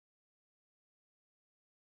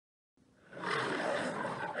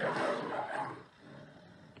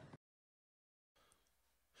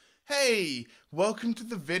Hey, welcome to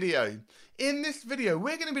the video. In this video,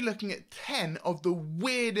 we're going to be looking at 10 of the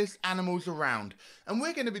weirdest animals around, and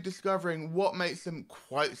we're going to be discovering what makes them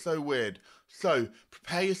quite so weird. So,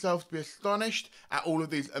 prepare yourself to be astonished at all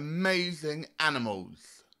of these amazing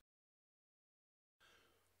animals.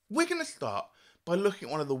 We're going to start by looking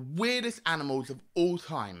at one of the weirdest animals of all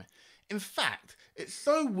time. In fact, it's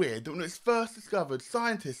so weird that when it was first discovered,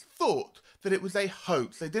 scientists thought that it was a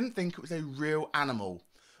hoax. They didn't think it was a real animal.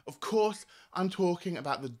 Of course, I'm talking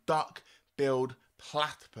about the duck-billed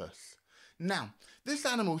platypus. Now, this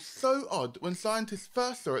animal is so odd that when scientists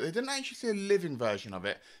first saw it, they didn't actually see a living version of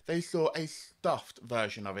it. They saw a stuffed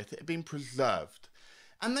version of it. It had been preserved.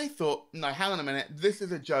 And they thought, no, hang on a minute, this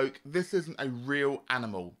is a joke. This isn't a real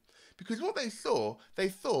animal. Because what they saw, they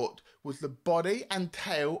thought, was the body and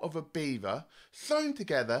tail of a beaver sewn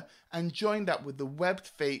together and joined up with the webbed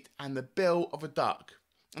feet and the bill of a duck.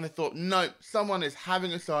 And they thought, no, someone is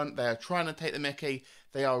having us on, they are trying to take the mickey,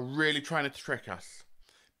 they are really trying to trick us.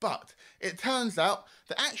 But it turns out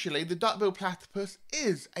that actually the duck-billed platypus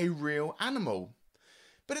is a real animal.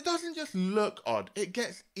 But it doesn't just look odd, it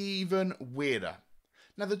gets even weirder.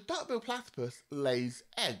 Now the duck-billed platypus lays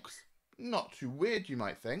eggs. Not too weird, you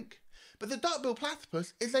might think. But the duck-billed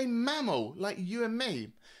platypus is a mammal like you and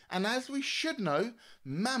me. And as we should know,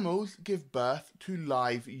 mammals give birth to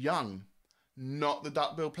live young. Not the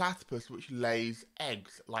duck-billed platypus, which lays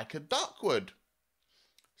eggs like a duck would.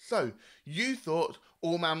 So, you thought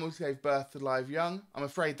all mammals gave birth to live young? I'm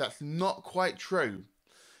afraid that's not quite true.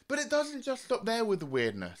 But it doesn't just stop there with the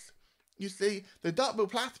weirdness. You see, the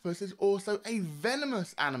duck-billed platypus is also a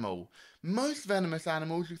venomous animal. Most venomous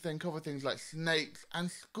animals we think of are things like snakes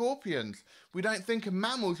and scorpions. We don't think of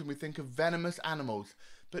mammals when we think of venomous animals.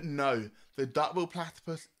 But no, the duck-billed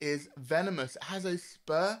platypus is venomous. It has a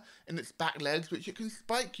spur in its back legs which it can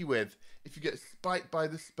spike you with. If you get spiked by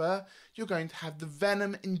the spur, you're going to have the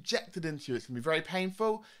venom injected into you. It's going to be very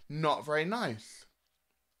painful, not very nice.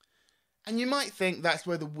 And you might think that's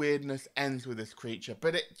where the weirdness ends with this creature,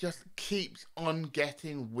 but it just keeps on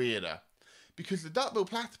getting weirder. Because the duck-billed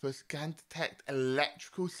platypus can detect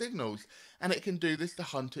electrical signals, and it can do this to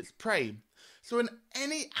hunt its prey. So when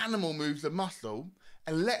any animal moves a muscle,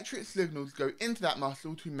 electric signals go into that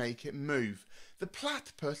muscle to make it move. The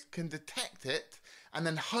platypus can detect it and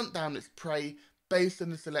then hunt down its prey based on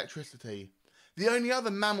this electricity. The only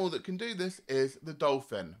other mammal that can do this is the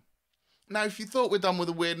dolphin. Now, if you thought we're done with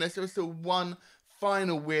the weirdness, there is still one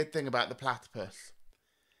final weird thing about the platypus.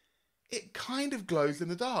 It kind of glows in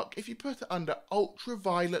the dark. If you put it under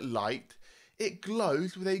ultraviolet light, it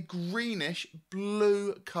glows with a greenish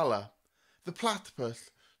blue colour. The platypus,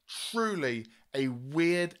 truly a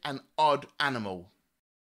weird and odd animal.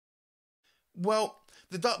 Well,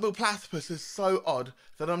 the duck-billed platypus is so odd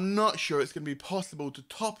that I'm not sure it's going to be possible to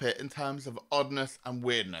top it in terms of oddness and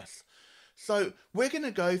weirdness. So we're going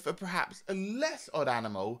to go for perhaps a less odd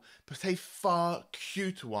animal, but a far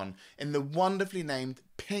cuter one, in the wonderfully named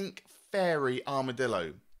pink fairy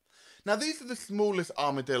armadillo. Now these are the smallest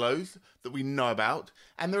armadillos that we know about,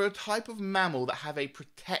 and they're a type of mammal that have a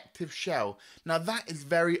protective shell. Now that is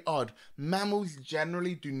very odd. Mammals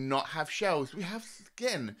generally do not have shells. We have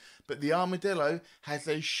skin, but the armadillo has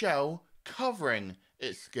a shell covering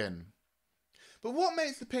its skin. But what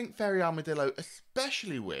makes the pink fairy armadillo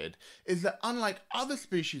especially weird is that unlike other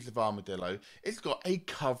species of armadillo, it's got a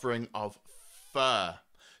covering of fur.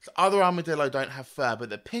 So other armadillo don't have fur, but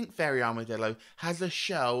the pink fairy armadillo has a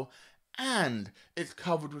shell and it's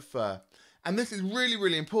covered with fur. And this is really,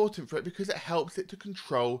 really important for it because it helps it to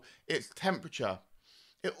control its temperature.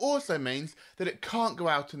 It also means that it can't go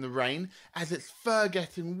out in the rain, as its fur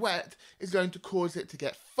getting wet is going to cause it to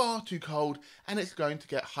get far too cold and it's going to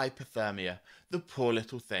get hypothermia. The poor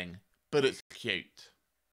little thing. But it's cute.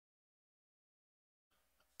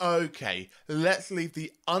 Okay, let's leave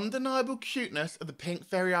the undeniable cuteness of the pink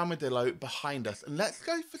fairy armadillo behind us and let's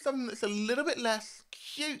go for something that's a little bit less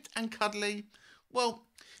cute and cuddly. Well,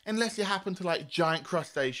 unless you happen to like giant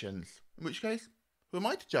crustaceans, in which case, who am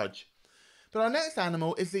I to judge? But our next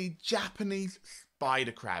animal is the Japanese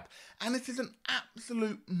spider crab, and it is an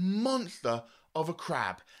absolute monster of a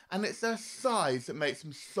crab, and it's their size that makes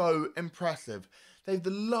them so impressive. They have the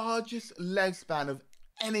largest leg span of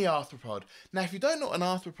any arthropod. Now, if you don't know what an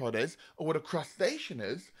arthropod is, or what a crustacean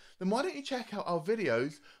is, then why don't you check out our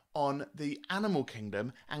videos on the animal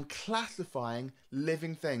kingdom and classifying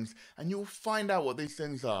living things, and you'll find out what these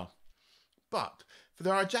things are. But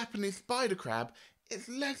for our Japanese spider crab, its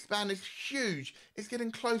leg span is huge. It's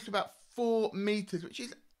getting close to about 4 meters, which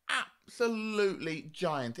is absolutely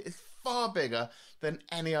giant. It is far bigger than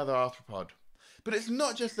any other arthropod. But it's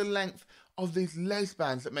not just the length of these leg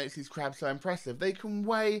spans that makes these crabs so impressive. They can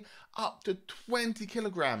weigh up to 20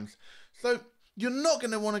 kilograms. So you're not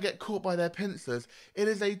going to want to get caught by their pincers. It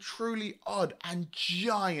is a truly odd and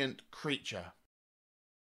giant creature.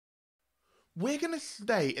 We're going to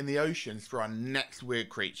stay in the oceans for our next weird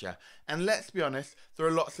creature. And let's be honest, there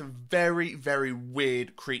are lots of very, very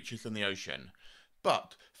weird creatures in the ocean.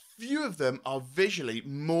 But few of them are visually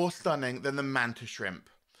more stunning than the mantis shrimp.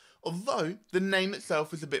 Although the name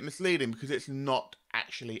itself is a bit misleading because it's not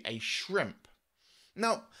actually a shrimp.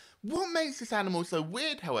 Now, what makes this animal so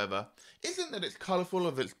weird, however, isn't that it's colourful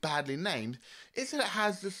or that it's badly named, it's that it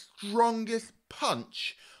has the strongest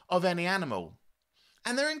punch of any animal.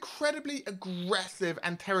 And they're incredibly aggressive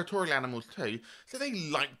and territorial animals too, so they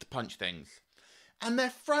like to punch things. And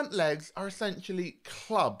their front legs are essentially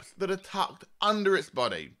clubs that are tucked under its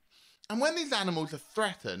body. And when these animals are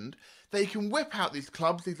threatened, they can whip out these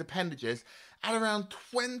clubs, these appendages, at around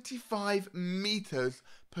 25 meters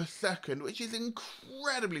per second, which is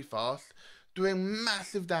incredibly fast, doing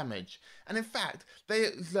massive damage. And in fact, they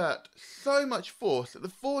exert so much force that the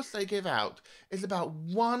force they give out is about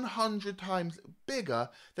 100 times bigger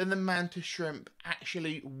than the mantis shrimp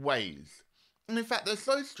actually weighs. And in fact, they're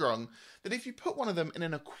so strong that if you put one of them in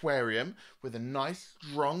an aquarium with a nice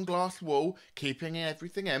strong glass wall keeping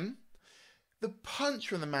everything in, the punch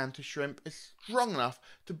from the mantis shrimp is strong enough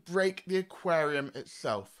to break the aquarium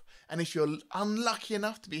itself. And if you're unlucky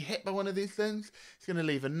enough to be hit by one of these things, it's going to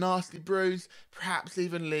leave a nasty bruise, perhaps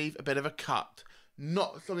even leave a bit of a cut.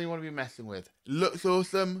 Not something you want to be messing with. Looks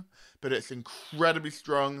awesome, but it's incredibly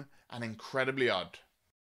strong and incredibly odd.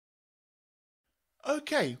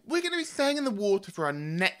 Okay, we're going to be staying in the water for our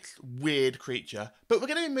next weird creature, but we're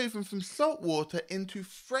going to be moving from salt water into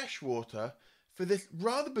fresh water for this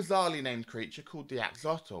rather bizarrely named creature called the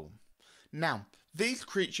axolotl. Now, these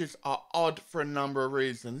creatures are odd for a number of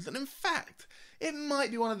reasons, and in fact, it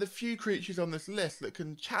might be one of the few creatures on this list that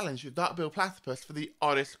can challenge the duck-billed platypus for the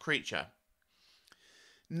oddest creature.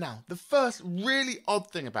 Now, the first really odd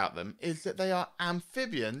thing about them is that they are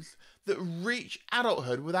amphibians that reach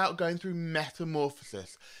adulthood without going through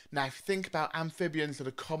metamorphosis. Now, if you think about amphibians that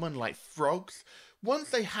are common like frogs, once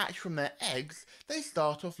they hatch from their eggs, they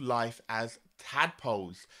start off life as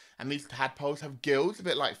tadpoles. And these tadpoles have gills, a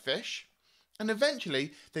bit like fish. And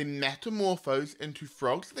eventually, they metamorphose into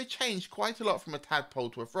frogs. So they change quite a lot from a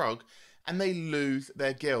tadpole to a frog, and they lose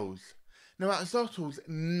their gills. Now, axolotls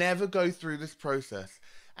never go through this process.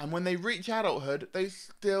 And when they reach adulthood, they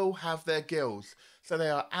still have their gills. So they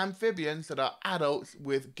are amphibians that are adults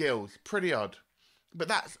with gills. Pretty odd. But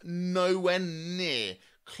that's nowhere near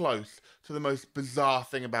close to the most bizarre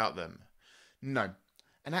thing about them. No,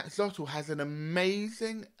 an axolotl has an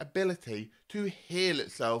amazing ability to heal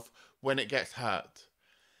itself when it gets hurt.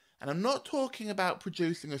 And I'm not talking about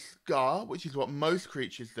producing a scar, which is what most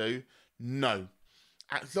creatures do. No.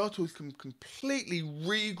 Axolotls can completely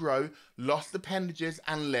regrow lost appendages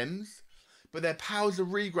and limbs, but their powers of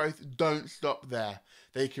regrowth don't stop there.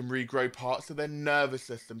 They can regrow parts of their nervous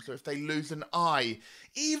system, so if they lose an eye,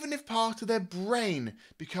 even if part of their brain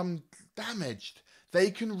becomes damaged,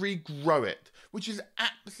 they can regrow it, which is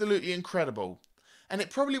absolutely incredible. And it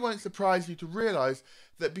probably won't surprise you to realise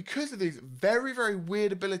that because of these very, very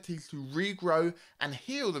weird abilities to regrow and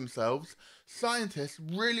heal themselves, scientists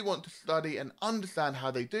really want to study and understand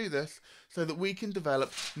how they do this so that we can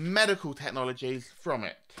develop medical technologies from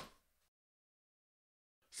it.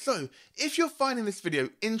 So, if you're finding this video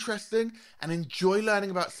interesting and enjoy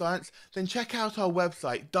learning about science, then check out our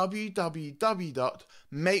website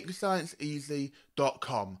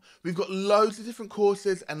www.makescienceeasy.com. We've got loads of different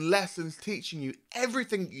courses and lessons teaching you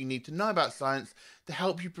everything you need to know about science to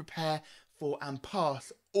help you prepare for and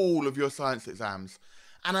pass all of your science exams.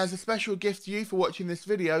 And as a special gift to you for watching this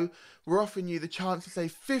video, we're offering you the chance to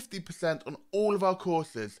save 50% on all of our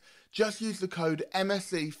courses. Just use the code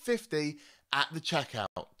MSC50 at the checkout.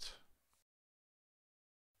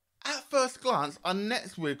 At first glance, our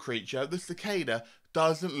next weird creature, the cicada,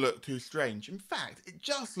 doesn't look too strange. In fact, it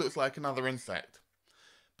just looks like another insect.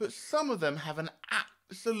 But some of them have an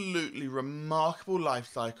absolutely remarkable life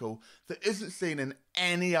cycle that isn't seen in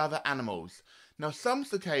any other animals. Now, some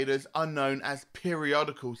cicadas are known as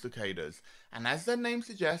periodical cicadas, and as their name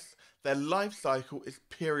suggests, their life cycle is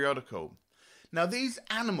periodical. Now, these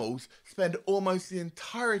animals spend almost the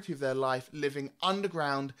entirety of their life living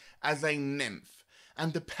underground as a nymph,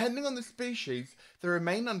 and depending on the species, they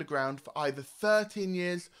remain underground for either 13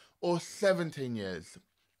 years or 17 years.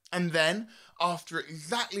 And then, after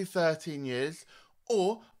exactly 13 years,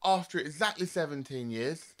 or after exactly 17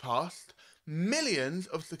 years passed, millions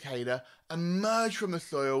of cicada emerge from the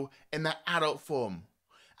soil in their adult form.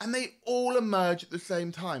 and they all emerge at the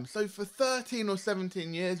same time. So for 13 or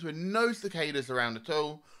 17 years with no cicadas around at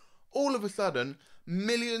all of a sudden,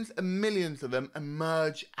 millions and millions of them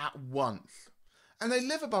emerge at once. And they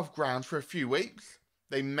live above ground for a few weeks,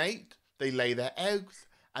 they mate, they lay their eggs,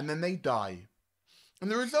 and then they die. And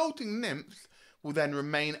the resulting nymphs will then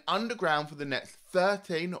remain underground for the next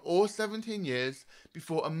 13 or 17 years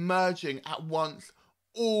before emerging at once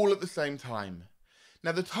all at the same time.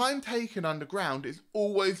 Now the time taken underground is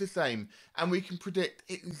always the same, and we can predict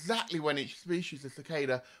exactly when each species of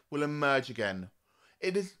cicada will emerge again.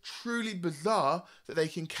 It is truly bizarre that they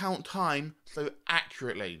can count time so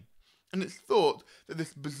accurately. And it's thought that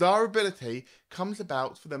this bizarre ability comes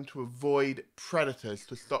about for them to avoid predators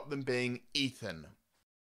to stop them being eaten.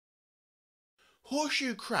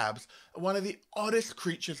 Horseshoe crabs are one of the oddest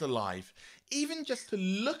creatures alive. Even just to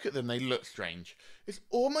look at them, they look strange. It's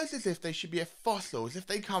almost as if they should be a fossil, as if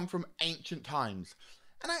they come from ancient times.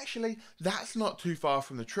 And actually, that's not too far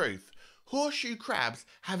from the truth. Horseshoe crabs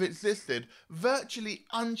have existed virtually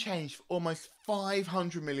unchanged for almost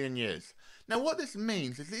 500 million years. Now what this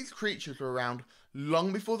means is these creatures were around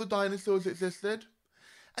long before the dinosaurs existed,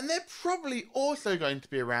 and they're probably also going to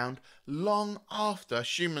be around long after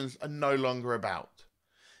humans are no longer about.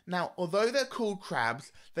 Now, although they're called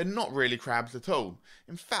crabs, they're not really crabs at all.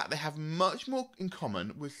 In fact, they have much more in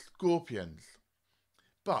common with scorpions.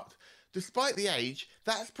 But, despite the age,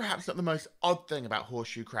 that's perhaps not the most odd thing about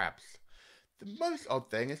horseshoe crabs. The most odd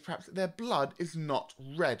thing is perhaps that their blood is not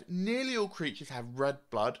red. Nearly all creatures have red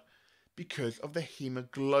blood because of the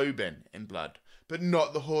hemoglobin in blood, but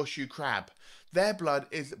not the horseshoe crab. Their blood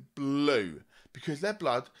is blue because their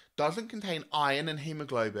blood doesn't contain iron and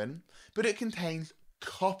hemoglobin, but it contains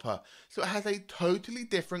copper, so it has a totally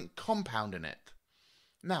different compound in it.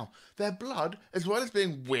 Now, their blood, as well as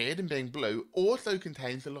being weird and being blue, also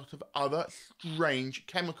contains a lot of other strange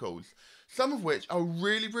chemicals, some of which are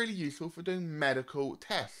really useful for doing medical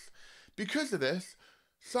tests. Because of this,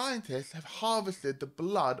 scientists have harvested the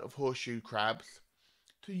blood of horseshoe crabs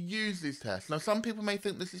to use these tests. Now, some people may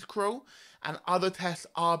think this is cruel, and other tests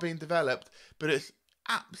are being developed, but it's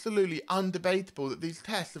absolutely undebatable that these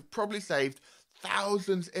tests have probably saved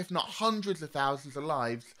thousands, if not hundreds of thousands of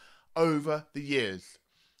lives over the years.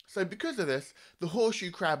 So because of this, the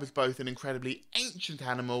horseshoe crab is both an incredibly ancient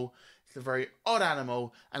animal, it's a very odd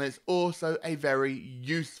animal, and it's also a very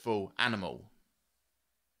useful animal.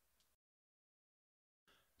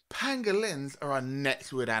 Pangolins are our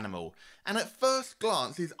next weird animal, and at first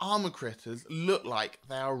glance these armoured critters look like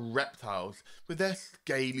they are reptiles with their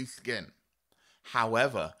scaly skin.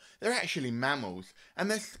 However, they're actually mammals,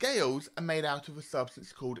 and their scales are made out of a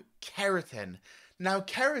substance called keratin. Now,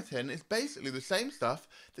 keratin is basically the same stuff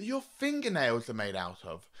that your fingernails are made out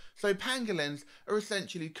of. So pangolins are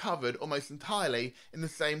essentially covered almost entirely in the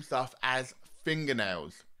same stuff as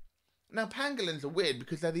fingernails. Now, pangolins are weird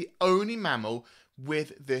because they're the only mammal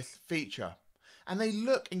with this feature, and they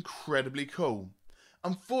look incredibly cool.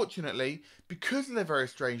 Unfortunately, because of their very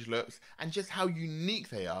strange looks and just how unique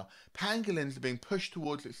they are, pangolins are being pushed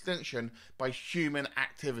towards extinction by human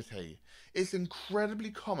activity. It's incredibly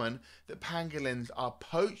common that pangolins are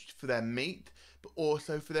poached for their meat, but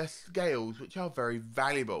also for their scales, which are very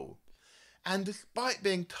valuable. And despite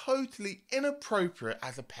being totally inappropriate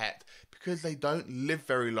as a pet because they don't live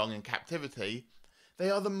very long in captivity, they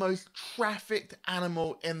are the most trafficked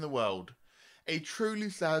animal in the world. A truly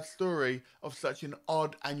sad story of such an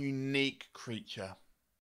odd and unique creature.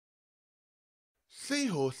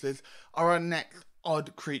 Seahorses are our next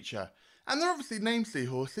odd creature, and they're obviously named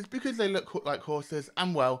seahorses because they look like horses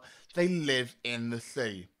and, well, they live in the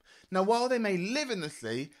sea. Now, while they may live in the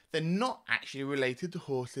sea, they're not actually related to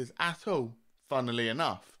horses at all, funnily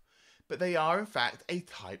enough. But they are in fact a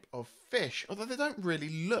type of fish, although they don't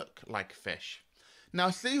really look like fish. Now,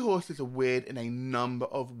 seahorses are weird in a number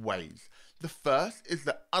of ways. The first is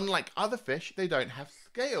that unlike other fish, they don't have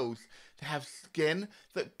scales. They have skin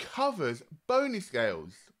that covers bony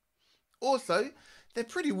scales. Also, they're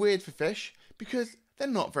pretty weird for fish because they're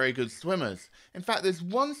not very good swimmers. In fact, there's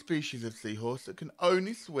one species of seahorse that can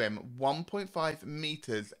only swim 1.5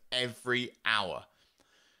 meters every hour.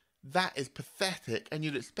 That is pathetic, and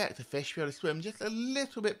you'd expect a fish to be able to swim just a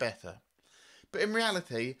little bit better. But in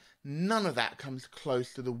reality, none of that comes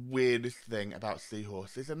close to the weirdest thing about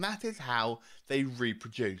seahorses, and that is how they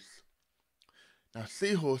reproduce. Now,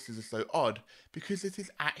 seahorses are so odd because it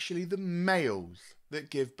is actually the males that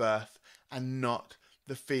give birth and not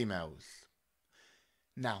the females.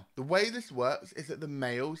 Now, the way this works is that the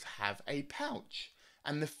males have a pouch,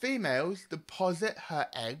 and the females deposit her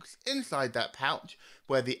eggs inside that pouch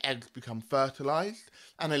where the eggs become fertilised,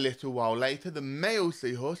 and a little while later the male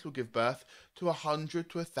seahorse will give birth to 100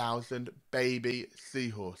 to 1,000 baby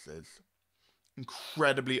seahorses.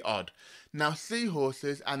 Incredibly odd. Now,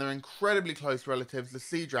 seahorses and their incredibly close relatives, the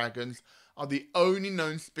sea dragons, are the only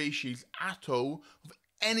known species at all of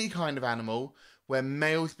any kind of animal where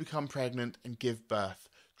males become pregnant and give birth.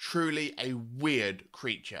 Truly a weird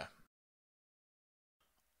creature.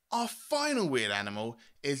 Our final weird animal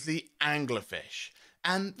is the anglerfish,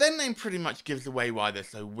 and their name pretty much gives away why they're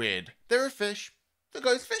so weird. They're a fish that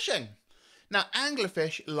goes fishing. Now,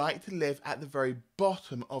 anglerfish like to live at the very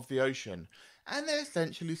bottom of the ocean, and they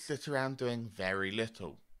essentially sit around doing very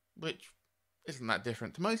little, which isn't that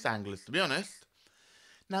different to most anglers, to be honest.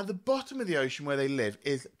 Now, the bottom of the ocean where they live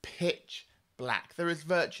is pitch black. There is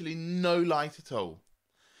virtually no light at all.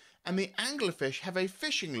 And the anglerfish have a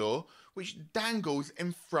fishing lure which dangles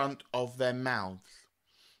in front of their mouths.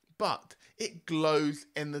 But it glows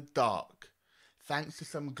in the dark, thanks to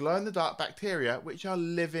some glow-in-the-dark bacteria which are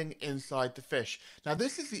living inside the fish. Now,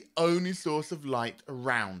 this is the only source of light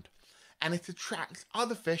around, and it attracts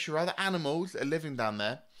other fish or other animals that are living down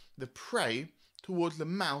there, the prey, towards the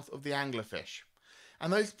mouth of the anglerfish.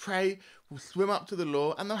 And those prey will swim up to the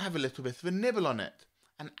lure and they'll have a little bit of a nibble on it.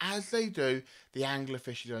 And as they do, the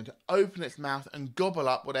anglerfish is going to open its mouth and gobble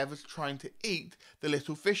up whatever's trying to eat the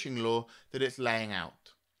little fishing lure that it's laying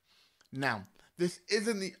out. Now, this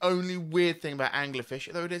isn't the only weird thing about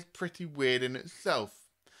anglerfish, though it is pretty weird in itself.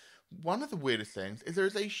 One of the weirdest things is there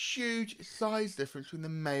is a huge size difference between the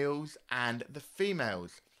males and the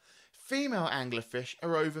females. Female anglerfish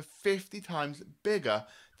are over 50 times bigger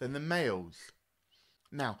than the males.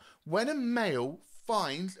 Now, when a male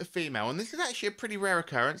finds a female, and this is actually a pretty rare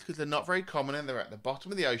occurrence because they're not very common and they're at the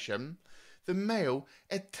bottom of the ocean, the male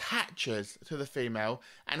attaches to the female,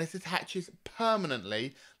 and it attaches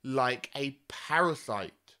permanently like a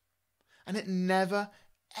parasite. And it never,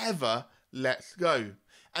 ever lets go.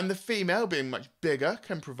 And the female, being much bigger,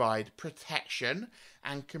 can provide protection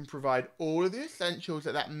and can provide all of the essentials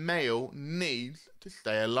that that male needs to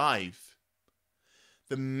stay alive.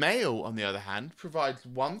 The male, on the other hand, provides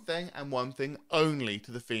one thing and one thing only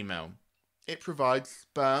to the female. It provides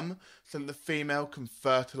sperm so that the female can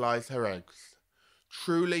fertilise her eggs.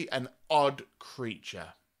 Truly an odd creature.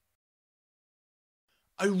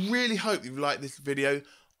 I really hope you've liked this video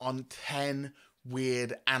on 10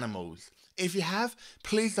 weird animals. If you have,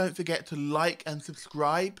 please don't forget to like and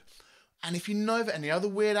subscribe. And if you know of any other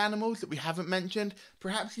weird animals that we haven't mentioned,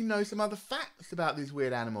 perhaps you know some other facts about these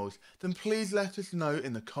weird animals, then please let us know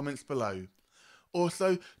in the comments below.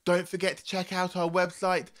 Also, don't forget to check out our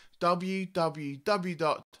website,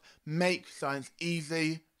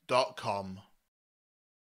 www.makescienceeasy.com.